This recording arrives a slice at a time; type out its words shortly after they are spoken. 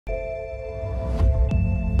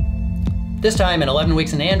This time in 11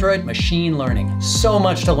 Weeks in Android, machine learning. So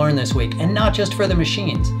much to learn this week, and not just for the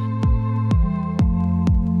machines.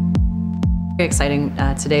 Very exciting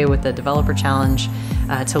today with the Developer Challenge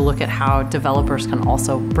to look at how developers can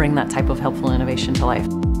also bring that type of helpful innovation to life.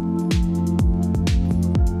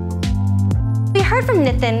 We heard from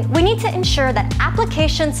Nitin, we need to ensure that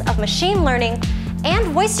applications of machine learning and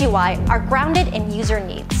voice UI are grounded in user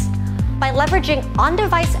needs. By leveraging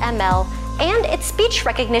on-device ML and its speech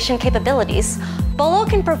recognition capabilities, Bolo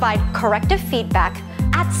can provide corrective feedback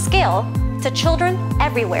at scale to children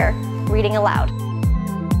everywhere reading aloud.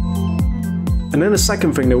 And then the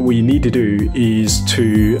second thing that we need to do is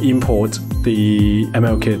to import the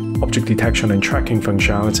MLKit object detection and tracking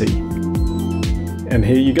functionality. And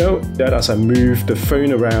here you go, that as I move the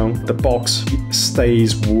phone around, the box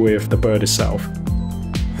stays with the bird itself.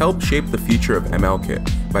 Help shape the future of MLKit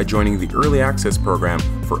by joining the Early Access program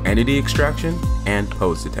for entity extraction and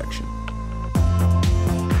pose detection.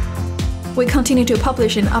 We continue to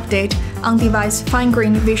publish and update on-device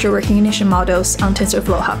fine-grained visual recognition models on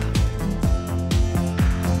TensorFlow Hub.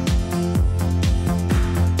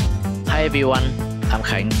 Hi everyone, I'm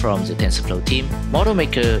Kaeser from the TensorFlow team. Model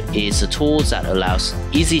Maker is a tool that allows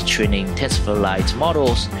easy training TensorFlow Lite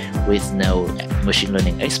models with no machine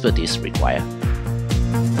learning expertise required.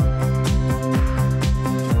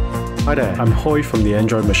 Hi there, I'm Hoi from the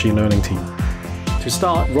Android machine learning team. To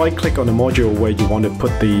start, right-click on the module where you want to put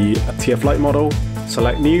the TF Lite model,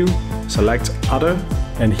 select New, select Other,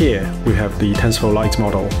 and here we have the TensorFlow Lite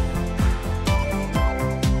model.